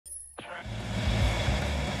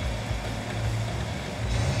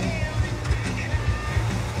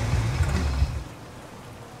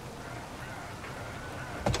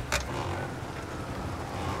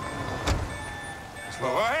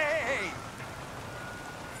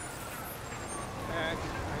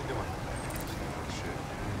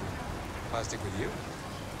I'll stick with you.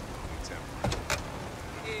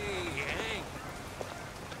 Hey, Hank.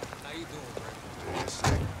 How you doing, bro?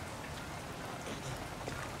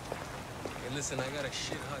 Hey, listen, I got a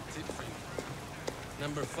shit-hot tip for you.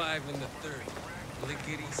 Number 5 in the 3rd.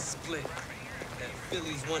 Lickety split. That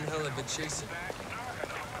Philly's one hell of a chaser.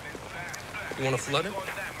 You wanna flood him?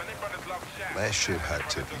 Last shit-hot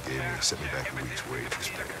tip you gave me sent me back a week's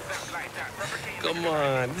wages. Come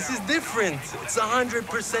on, this is different. It's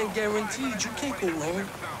 100% guaranteed. You can't go wrong.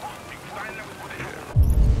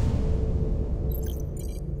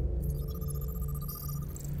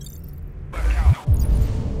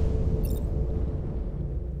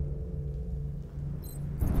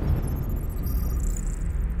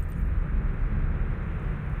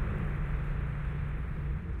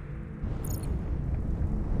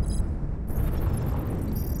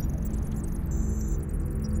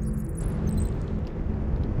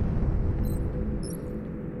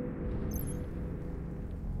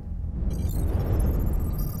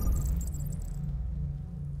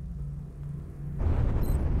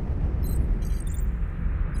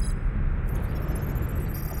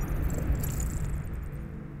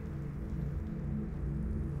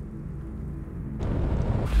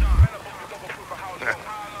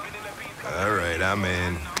 All right, I'm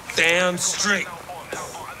in. Damn straight.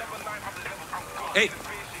 Hey,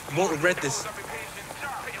 you won't regret this.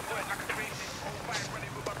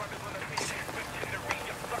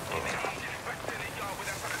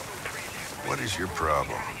 What is your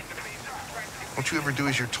problem? Won't you ever do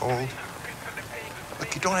as you're told?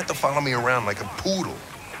 Look, you don't have to follow me around like a poodle.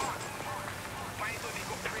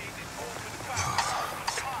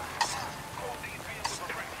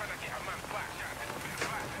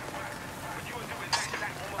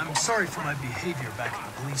 I'm sorry for my behavior back at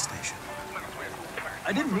the police station.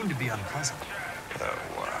 I didn't mean to be unpleasant. Oh,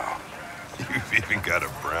 wow. You've even got a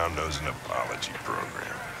brown-nosing apology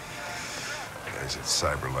program. Guys at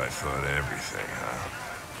CyberLife thought everything, huh?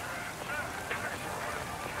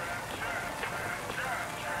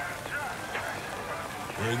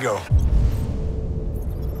 Here you go.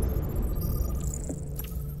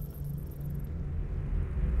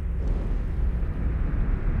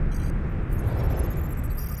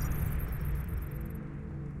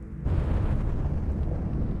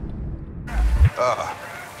 Ah,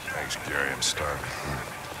 thanks, Gary. I'm starving.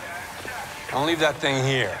 Don't leave that thing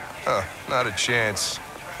here. Huh, not a chance.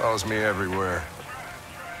 Follows me everywhere.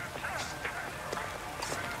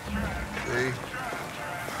 See?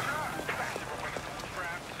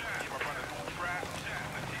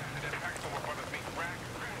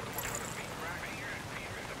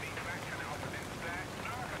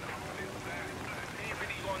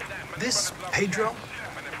 This Pedro,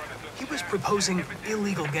 he was proposing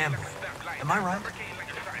illegal gambling. Am I right?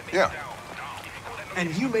 Yeah.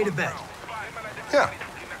 And you made a bet. Yeah.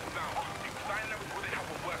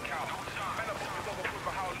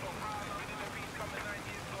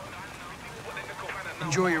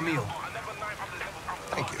 Enjoy your meal.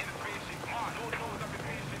 Thank you.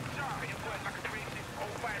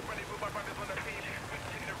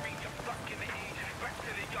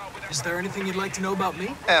 Is there anything you'd like to know about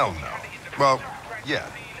me? Hell no. Well, yeah.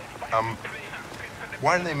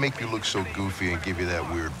 Why do they make you look so goofy and give you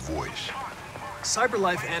that weird voice?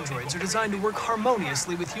 CyberLife androids are designed to work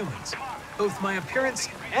harmoniously with humans. Both my appearance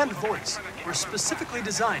and voice were specifically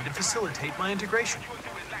designed to facilitate my integration.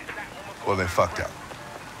 Well, they fucked up.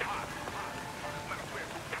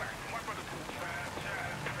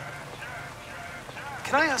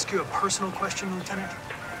 Can I ask you a personal question, Lieutenant?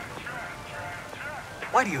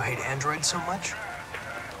 Why do you hate androids so much?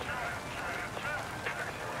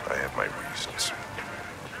 I have my reasons.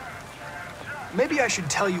 Maybe I should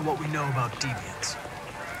tell you what we know about deviants.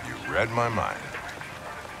 You read my mind.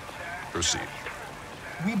 Proceed.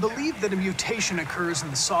 We believe that a mutation occurs in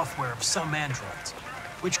the software of some androids,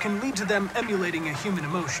 which can lead to them emulating a human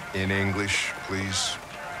emotion. In English, please.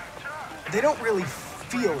 They don't really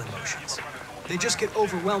feel emotions. They just get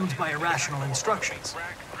overwhelmed by irrational instructions,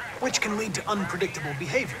 which can lead to unpredictable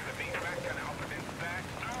behavior.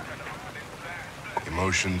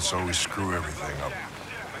 Emotions always screw everything up.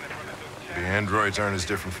 The androids aren't as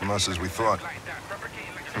different from us as we thought.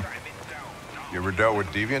 You ever dealt with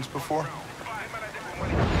deviants before?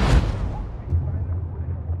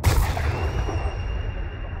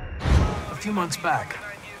 A few months back,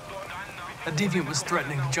 a deviant was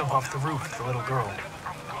threatening to jump off the roof with a little girl.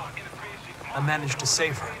 I managed to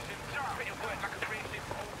save her.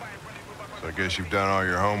 So I guess you've done all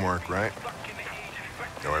your homework, right?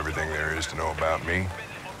 Know everything there is to know about me?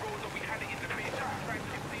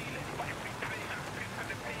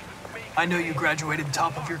 I know you graduated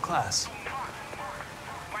top of your class.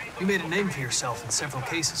 You made a name for yourself in several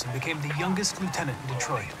cases and became the youngest lieutenant in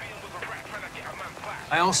Detroit.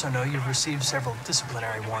 I also know you've received several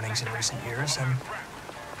disciplinary warnings in recent years, and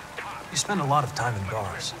you spend a lot of time in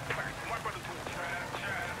bars.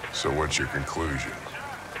 So what's your conclusion?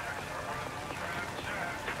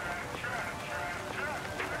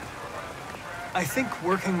 I think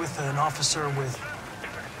working with an officer with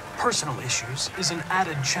personal issues is an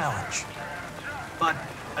added challenge. But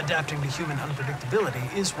adapting to human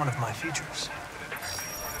unpredictability is one of my features.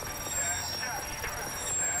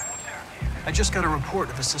 I just got a report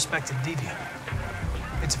of a suspected deviant.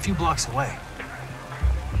 It's a few blocks away.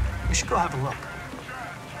 You should go have a look.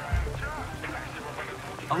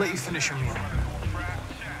 I'll let you finish your meal.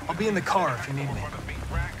 I'll be in the car if you need me.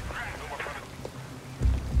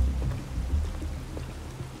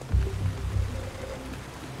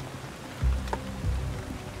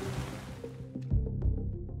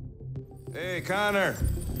 Hey, Connor.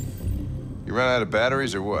 You run out of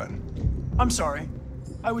batteries or what? I'm sorry.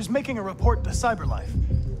 I was making a report to CyberLife.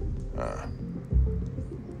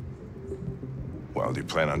 Well, do you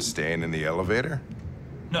plan on staying in the elevator?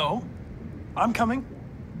 No. I'm coming.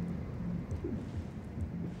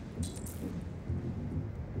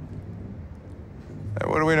 Hey,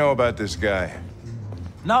 what do we know about this guy?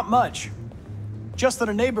 Not much. Just that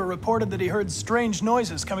a neighbor reported that he heard strange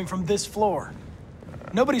noises coming from this floor.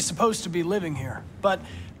 Nobody's supposed to be living here, but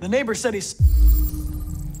the neighbor said he saw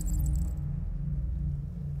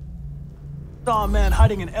a man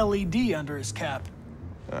hiding an LED under his cap.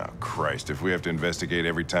 Oh, Christ, if we have to investigate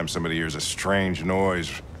every time somebody hears a strange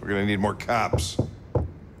noise, we're gonna need more cops.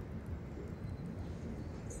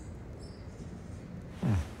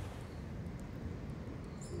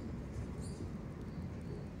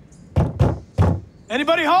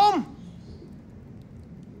 Anybody home?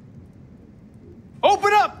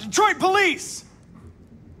 Open up, Detroit police!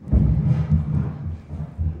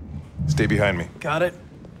 Stay behind me. Got it.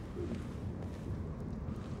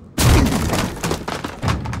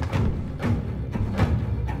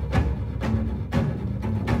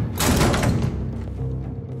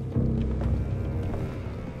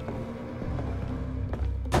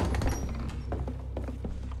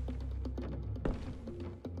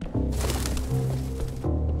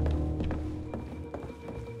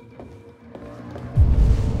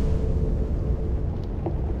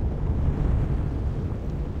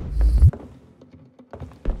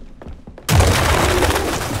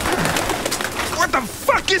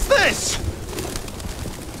 Is this?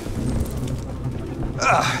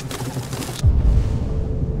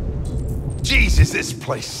 Jesus, this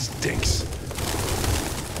place stinks.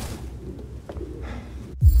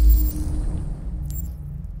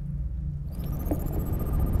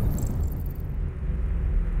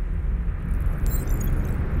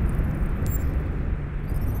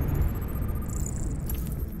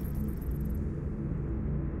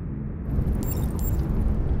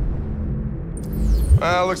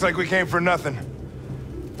 Well, looks like we came for nothing.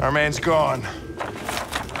 Our man's gone.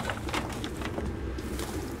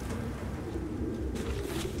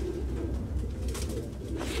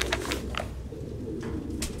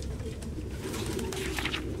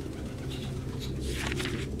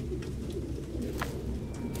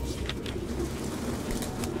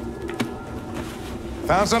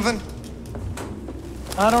 Found something?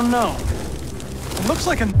 I don't know. It looks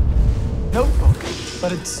like a notebook,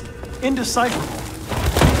 but it's indecipherable.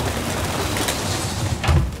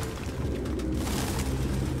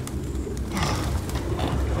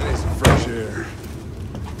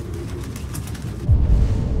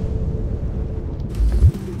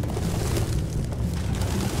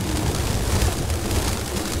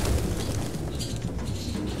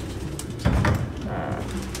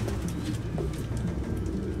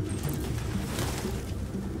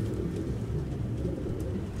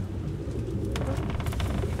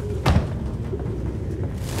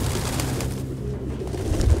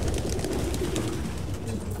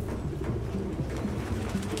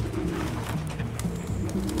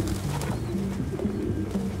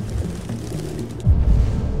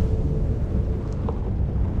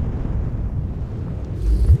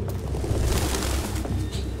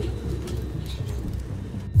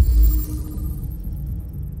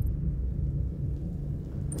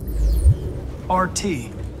 RT.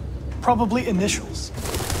 Probably initials.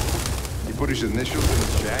 He put his initials in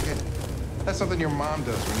his jacket? That's something your mom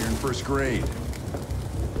does when you're in first grade.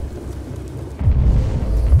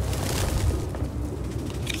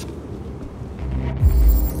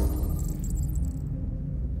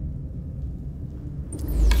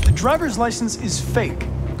 The driver's license is fake.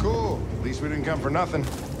 Cool. At least we didn't come for nothing.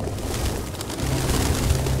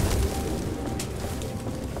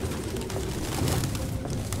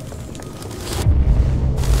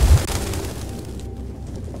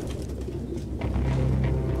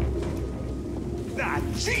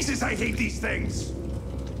 Jesus, I hate these things!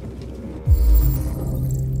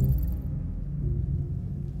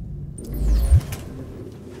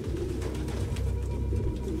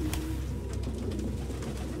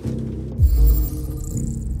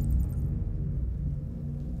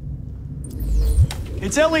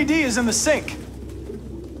 Its LED is in the sink.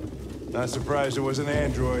 Not surprised it was an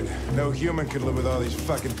android. No human could live with all these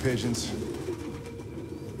fucking pigeons.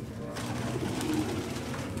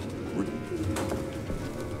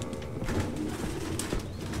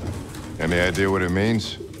 Any idea what it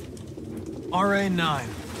means? RA9.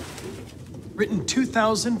 Written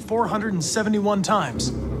 2,471 times.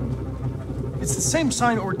 It's the same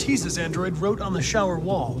sign Ortiz's android wrote on the shower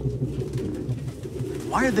wall.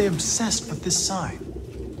 Why are they obsessed with this sign?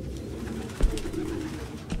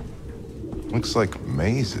 Looks like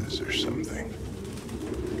mazes or something.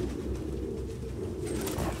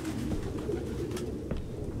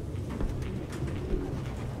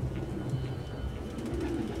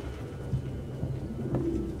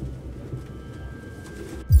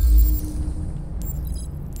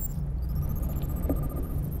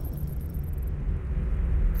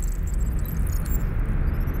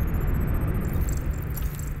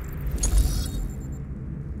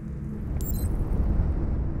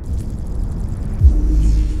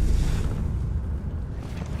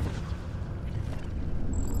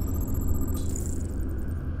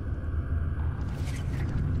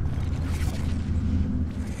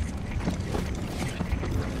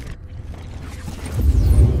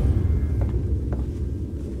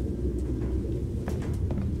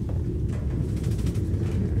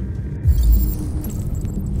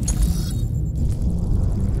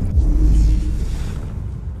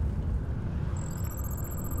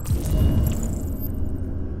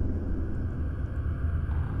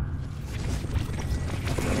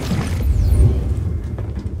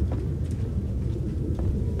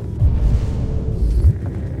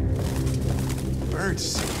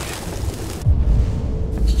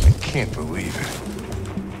 I can't believe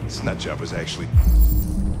it. This nut job was actually...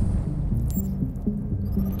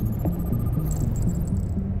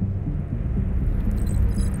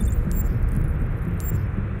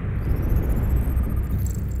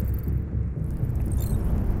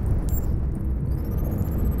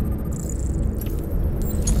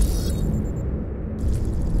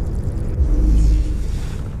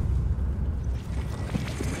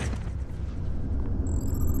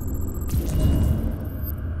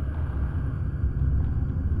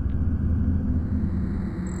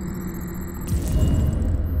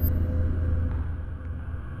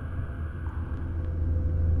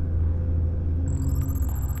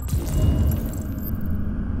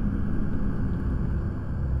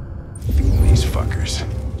 fuckers.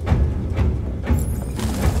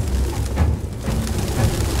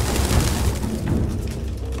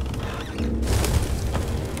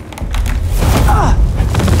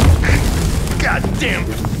 Goddamn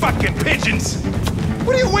fucking pigeons!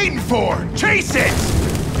 What are you waiting for? Chase it!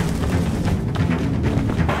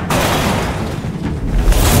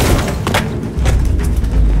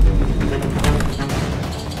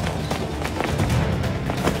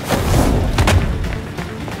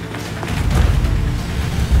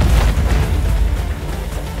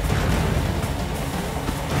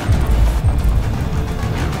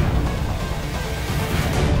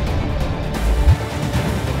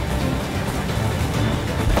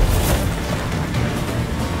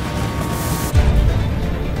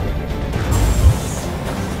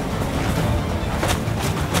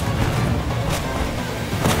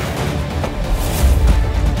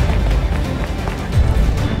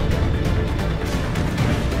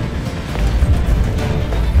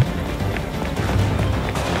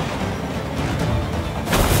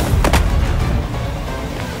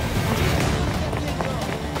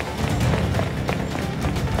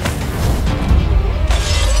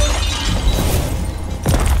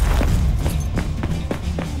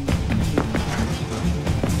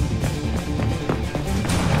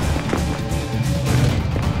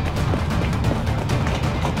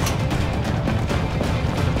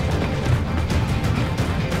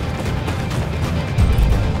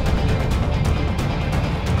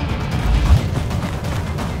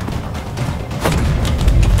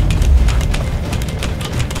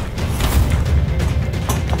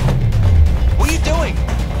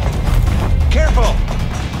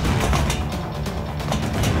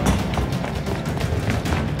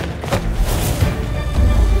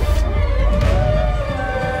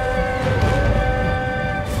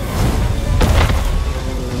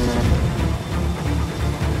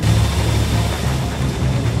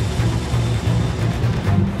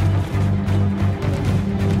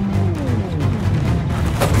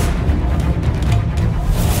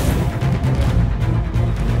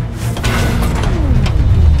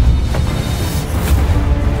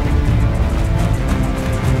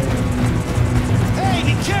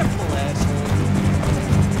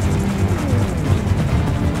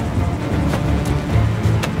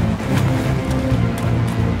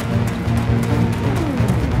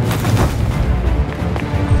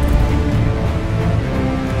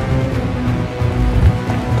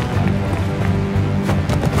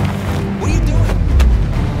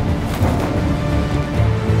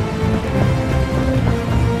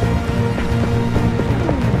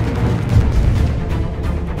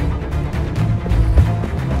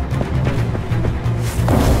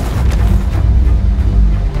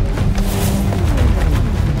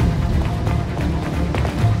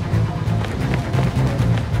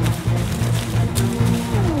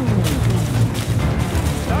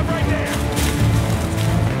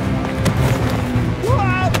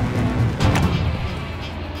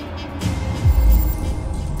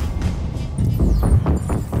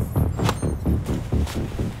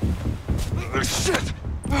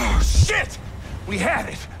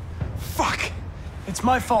 It's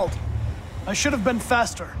my fault. I should have been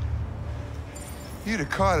faster. You'd have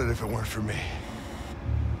caught it if it weren't for me.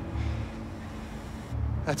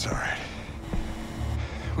 That's all right.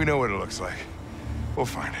 We know what it looks like. We'll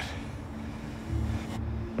find it.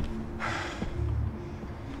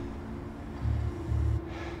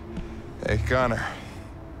 Hey, Connor.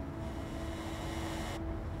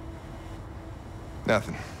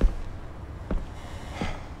 Nothing.